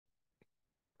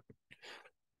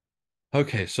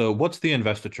Okay, so what's the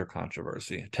investiture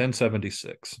controversy?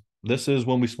 1076. This is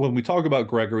when we talk about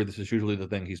Gregory, this is usually the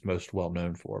thing he's most well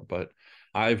known for, but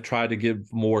I've tried to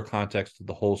give more context to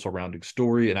the whole surrounding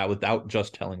story and without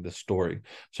just telling the story.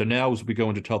 So now as we go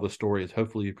into tell the story,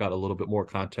 hopefully you've got a little bit more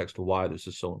context to why this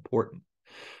is so important.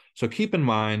 So keep in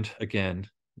mind, again,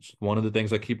 it's one of the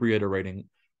things I keep reiterating,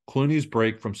 Cluny's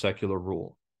break from secular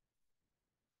rule.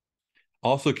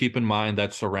 Also keep in mind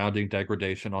that surrounding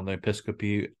degradation on the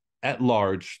episcopacy at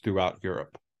large throughout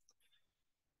Europe.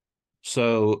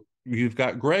 So you've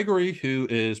got Gregory, who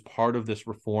is part of this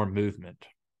reform movement,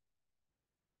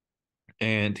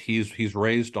 and he's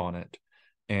raised on it,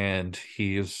 and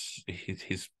he's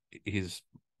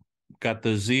got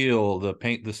the zeal,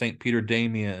 the Saint Peter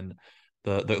Damian,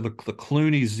 the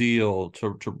Cluny zeal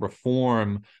to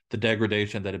reform the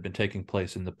degradation that had been taking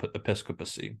place in the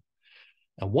episcopacy.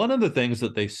 And one of the things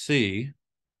that they see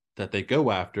that they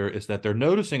go after is that they're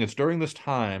noticing it's during this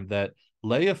time that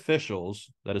lay officials,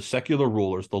 that is, secular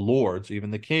rulers, the lords,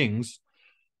 even the kings,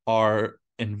 are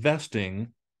investing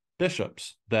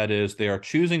bishops. That is, they are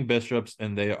choosing bishops,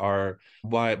 and they are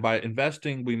by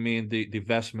investing we mean the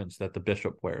vestments that the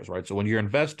bishop wears, right? So when you're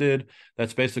invested,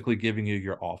 that's basically giving you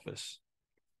your office.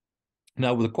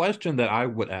 Now, the question that I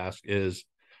would ask is,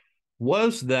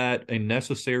 was that a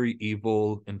necessary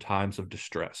evil in times of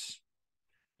distress?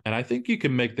 And I think you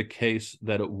can make the case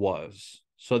that it was.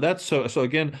 So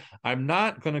again, I'm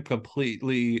not going to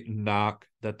completely knock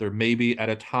that there may be at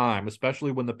a time,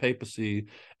 especially when the papacy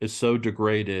is so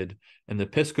degraded and the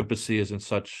episcopacy is in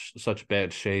such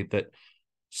bad shape, that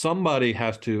somebody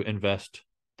has to invest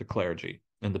the clergy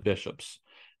and the bishops.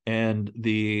 And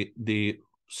the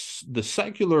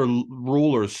secular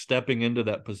rulers stepping into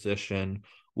that position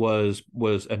was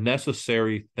a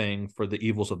necessary thing for the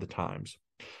evils of the times.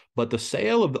 But the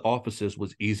sale of the offices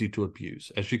was easy to abuse,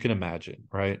 as you can imagine,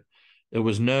 right? It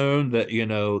was known that,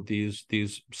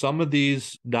 these some of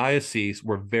these dioceses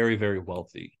were very, very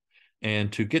wealthy.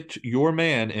 And to get your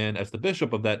man in as the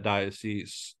bishop of that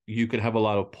diocese, you could have a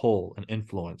lot of pull and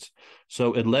influence.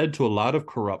 So it led to a lot of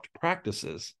corrupt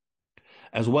practices,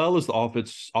 as well as the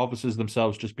offices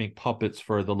themselves just being puppets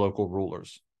for the local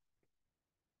rulers.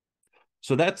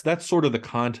 So that's sort of the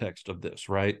context of this,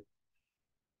 right?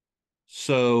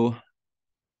 So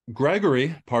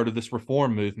Gregory, part of this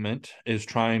reform movement, is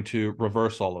trying to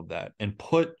reverse all of that and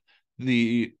put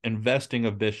the investing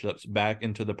of bishops back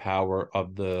into the power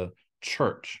of the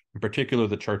church, in particular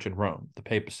the church in Rome, the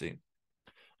papacy,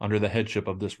 under the headship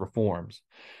of this reforms.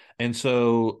 And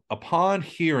so, upon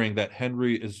hearing that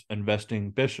Henry is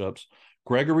investing bishops,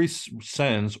 Gregory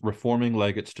sends reforming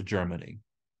legates to Germany.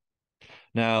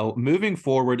 Now, moving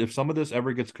forward, if some of this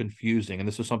ever gets confusing, and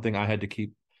this is something I had to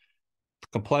keep,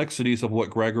 complexities of what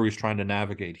Gregory's trying to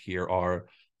navigate here are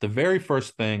the very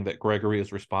first thing that Gregory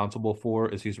is responsible for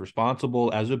is he's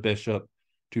responsible as a bishop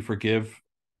to forgive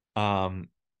um,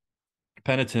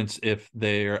 penitents if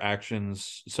their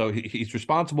actions. So he's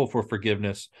responsible for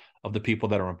forgiveness of the people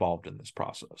that are involved in this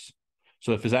process.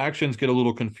 So if his actions get a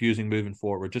little confusing moving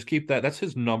forward, just keep that. That's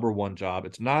his number one job.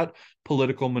 It's not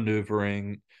political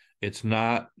maneuvering. It's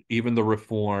not even the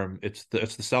reform. It's the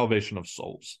salvation of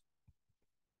souls.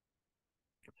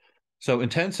 So in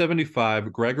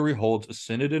 1075, Gregory holds a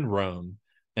synod in Rome,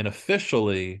 and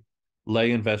officially lay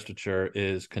investiture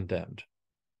is condemned.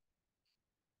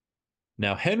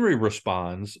 Now, Henry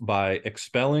responds by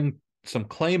expelling some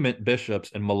claimant bishops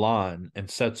in Milan and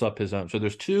sets up his own. So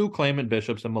there's two claimant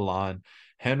bishops in Milan.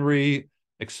 Henry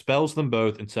expels them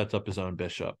both and sets up his own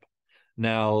bishop.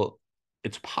 Now,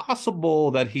 it's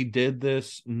possible that he did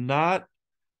this not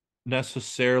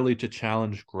necessarily to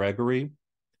challenge Gregory.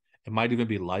 It might even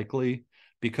be likely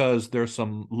because there's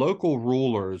some local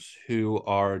rulers who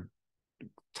are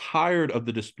tired of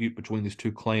the dispute between these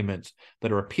two claimants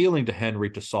that are appealing to Henry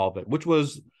to solve it, which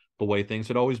was the way things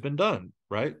had always been done,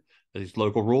 right? These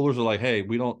local rulers are like, hey,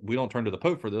 we don't turn to the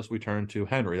Pope for this, we turn to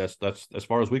Henry. That's as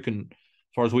far as we can,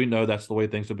 as far as we know, that's the way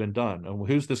things have been done. And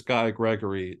who's this guy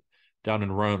Gregory down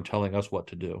in Rome telling us what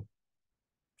to do?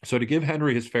 So to give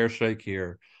Henry his fair shake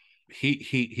here,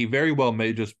 he very well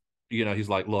may just, he's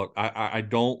like, look, I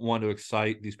don't want to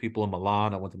excite these people in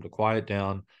Milan. I want them to quiet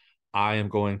down. I am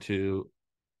going to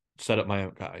set up my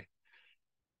own guy.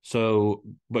 So,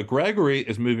 but Gregory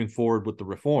is moving forward with the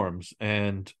reforms,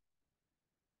 and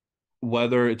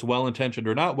whether it's well intentioned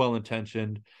or not well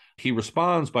intentioned, he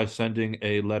responds by sending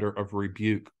a letter of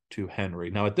rebuke to Henry.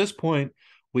 Now, at this point,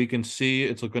 we can see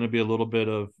it's going to be a little bit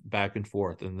of back and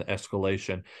forth in the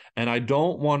escalation. And I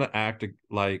don't want to act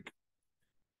like,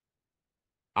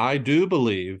 I do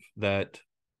believe that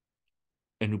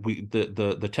and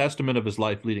the testament of his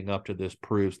life leading up to this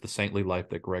proves the saintly life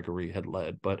that Gregory had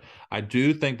led. But I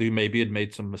do think that he maybe had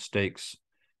made some mistakes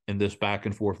in this back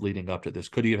and forth leading up to this.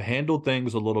 Could he have handled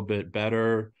things a little bit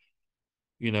better?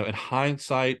 In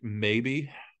hindsight,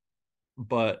 maybe.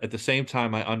 But at the same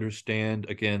time, I understand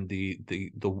again the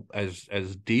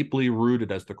as deeply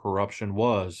rooted as the corruption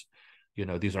was.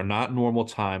 These are not normal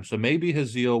times, so maybe his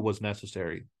zeal was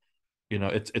necessary.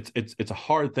 It's a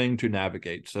hard thing to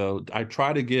navigate. So I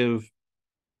try to give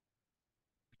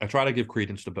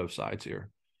credence to both sides here.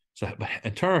 So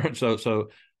in turn, so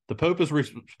the Pope is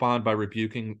respond by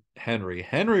rebuking Henry.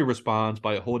 Henry responds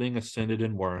by holding a synod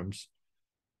in Worms,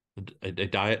 a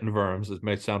diet in Worms. This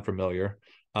may sound familiar,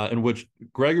 in which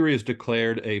Gregory is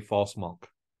declared a false monk,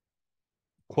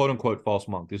 quote unquote false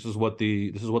monk. This is what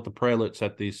the prelates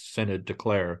at the synod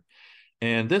declare,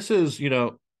 and this is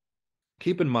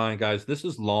keep in mind, guys, this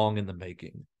is long in the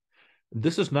making.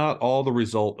 This is not all the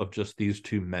result of just these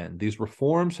two men. These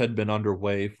reforms had been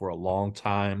underway for a long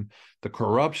time. The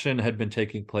corruption had been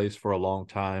taking place for a long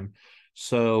time.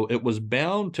 So it was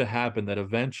bound to happen that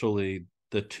eventually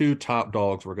the two top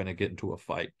dogs were going to get into a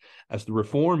fight. As the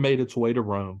reform made its way to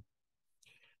Rome,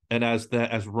 and as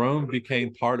Rome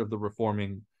became part of the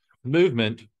reforming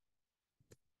movement,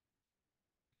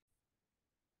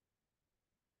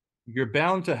 you're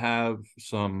bound to have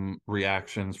some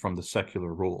reactions from the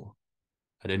secular rule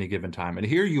at any given time. And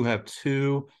here you have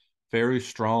two very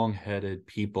strong-headed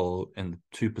people in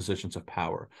two positions of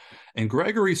power. And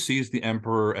Gregory sees the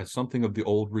emperor as something of the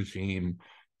old regime,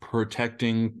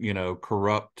 protecting,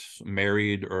 corrupt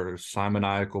married or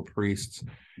simoniacal priests.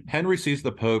 Henry sees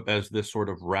the Pope as this sort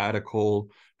of radical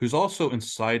who's also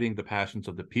inciting the passions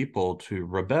of the people to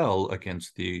rebel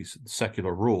against the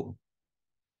secular rule.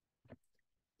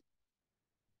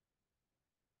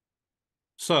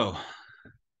 So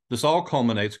this all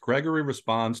culminates. Gregory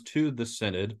responds to the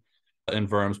synod in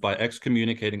Worms by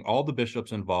excommunicating all the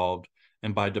bishops involved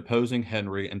and by deposing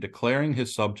Henry and declaring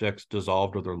his subjects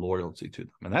dissolved of their loyalty to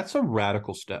them. And that's a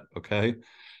radical step, okay?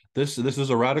 This is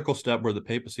a radical step where the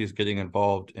papacy is getting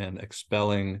involved in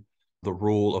expelling the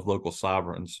rule of local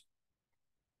sovereigns.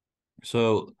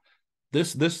 So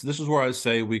this is where I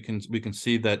say we can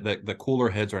see that the cooler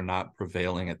heads are not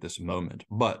prevailing at this moment.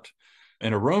 But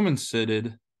in a Roman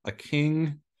synod, a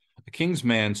king's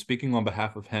man speaking on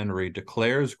behalf of Henry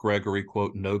declares Gregory,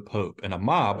 quote, no pope, and a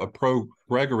mob, a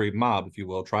pro-Gregory mob, if you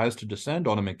will, tries to descend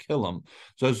on him and kill him.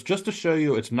 So it's just to show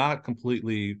you it's not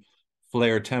completely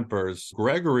flared tempers.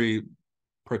 Gregory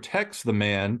protects the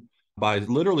man by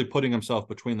literally putting himself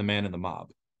between the man and the mob.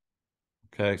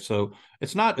 Okay, so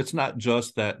it's not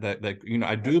just that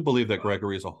I do believe that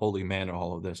Gregory is a holy man in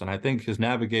all of this, and I think his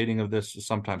navigating of this is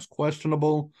sometimes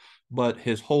questionable, but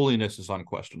his holiness is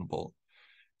unquestionable.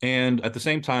 And at the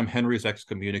same time, Henry is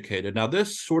excommunicated. Now,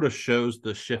 this sort of shows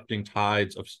the shifting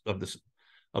tides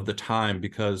of the time,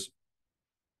 because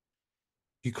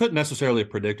you couldn't necessarily have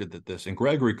predicted this, and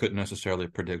Gregory couldn't necessarily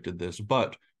have predicted this,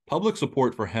 but public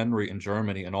support for Henry in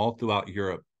Germany and all throughout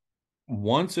Europe,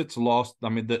 once it's lost, I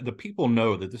mean, the people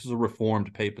know that this is a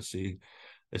reformed papacy.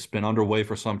 It's been underway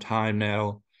for some time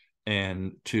now,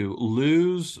 and to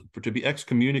be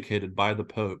excommunicated by the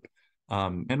Pope,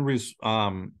 Henry's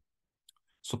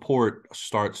support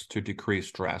starts to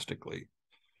decrease drastically.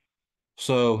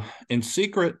 So in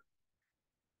secret,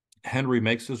 Henry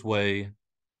makes his way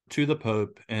to the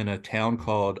Pope in a town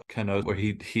called Canossa, where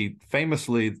he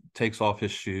famously takes off his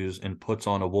shoes and puts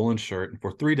on a woolen shirt, and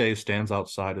for 3 days stands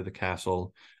outside of the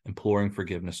castle imploring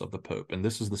forgiveness of the Pope. And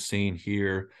this is the scene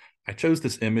here. I chose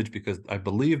this image because I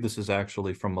believe this is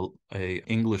actually from a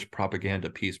English propaganda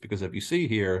piece, because if you see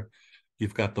here,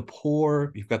 you've got the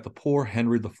poor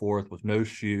Henry IV with no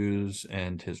shoes,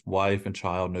 and his wife and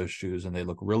child no shoes, and they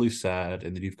look really sad.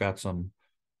 And then you've got some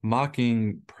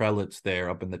mocking prelates there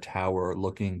up in the tower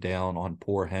looking down on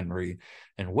poor Henry.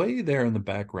 And way there in the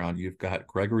background, you've got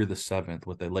Gregory VII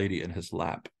with a lady in his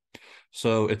lap.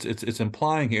 So it's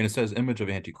implying here, and it says image of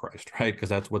Antichrist, right? Because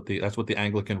that's what the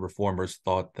Anglican reformers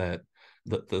thought that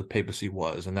the papacy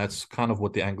was, and that's kind of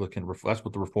what that's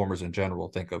what the reformers in general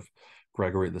think of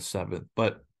Gregory VII.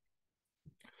 But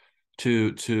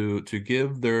to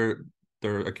give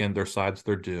their sides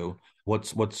their due,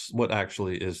 what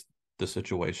actually is the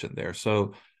situation there?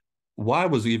 So why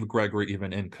was Gregory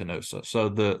even in Canossa? So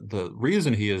the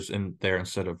reason he is in there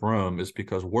instead of Rome is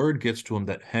because word gets to him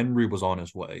that Henry was on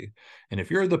his way. And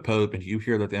if you're the Pope and you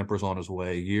hear that the emperor's on his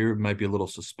way, you might be a little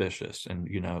suspicious. And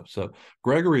so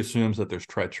Gregory assumes that there's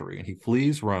treachery, and he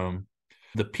flees Rome.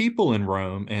 The people in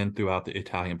Rome and throughout the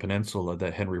Italian peninsula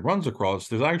that Henry runs across,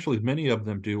 there's actually many of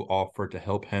them do offer to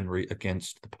help Henry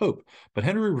against the Pope, but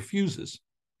Henry refuses.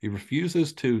 He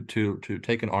refuses to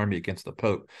take an army against the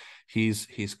Pope. He's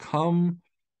coming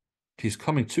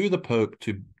to the Pope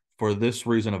to for this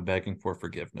reason of begging for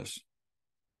forgiveness.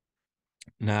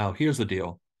 Now, here's the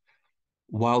deal.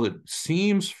 While it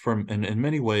seems in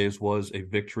many ways was a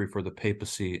victory for the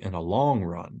papacy in a long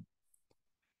run,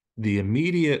 the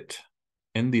immediate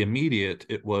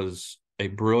it was a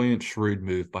brilliant, shrewd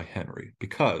move by Henry,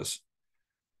 because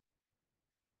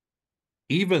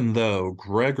even though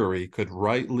Gregory could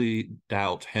rightly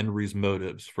doubt Henry's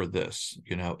motives for this,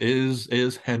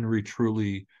 is Henry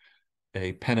truly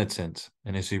a penitent,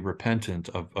 and is he repentant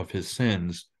of his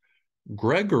sins?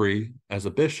 Gregory, as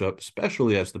a bishop,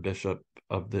 especially as the bishop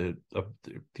of the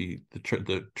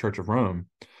Church of Rome,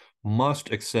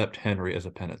 must accept Henry as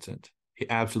a penitent. He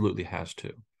absolutely has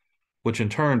to, which in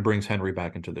turn brings Henry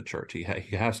back into the church. He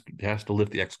has to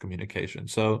lift the excommunication.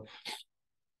 So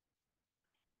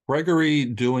Gregory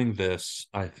doing this,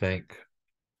 I think,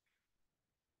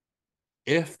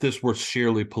 if this were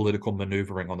sheerly political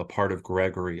maneuvering on the part of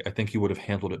Gregory, I think he would have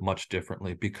handled it much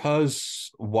differently, because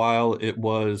while it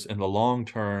was in the long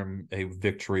term a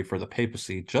victory for the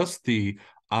papacy, just the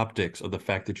optics of the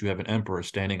fact that you have an emperor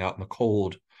standing out in the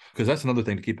cold, because that's another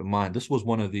thing to keep in mind. This was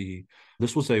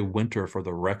a winter for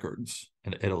the records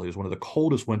in Italy. It was one of the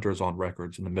coldest winters on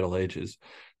records in the Middle Ages,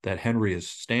 that Henry is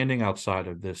standing outside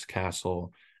of this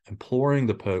castle, imploring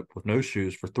the Pope with no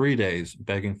shoes for 3 days,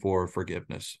 begging for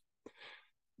forgiveness.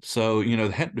 So,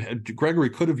 Gregory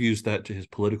could have used that to his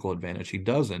political advantage. He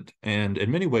doesn't. And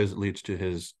in many ways, it leads to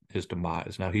his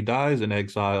demise. Now, he dies in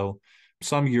exile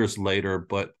some years later,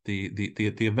 but the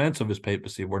events of his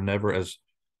papacy were never as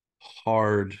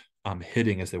hard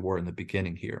hitting as they were in the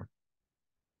beginning here.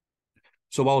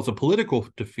 So while it's a political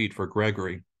defeat for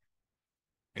Gregory,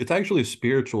 it's actually a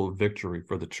spiritual victory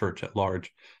for the church at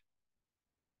large.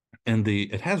 And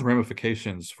it has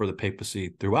ramifications for the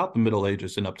papacy throughout the Middle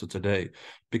Ages and up to today,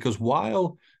 because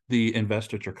while the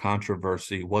investiture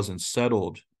controversy wasn't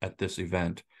settled at this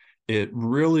event, it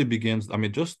really begins,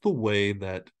 just the way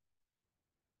that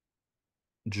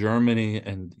Germany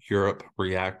and Europe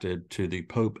reacted to the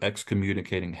Pope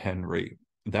excommunicating Henry,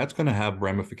 that's going to have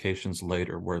ramifications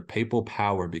later, where papal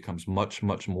power becomes much,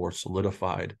 much more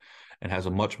solidified and has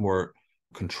a much more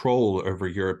control over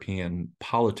European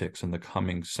politics in the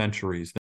coming centuries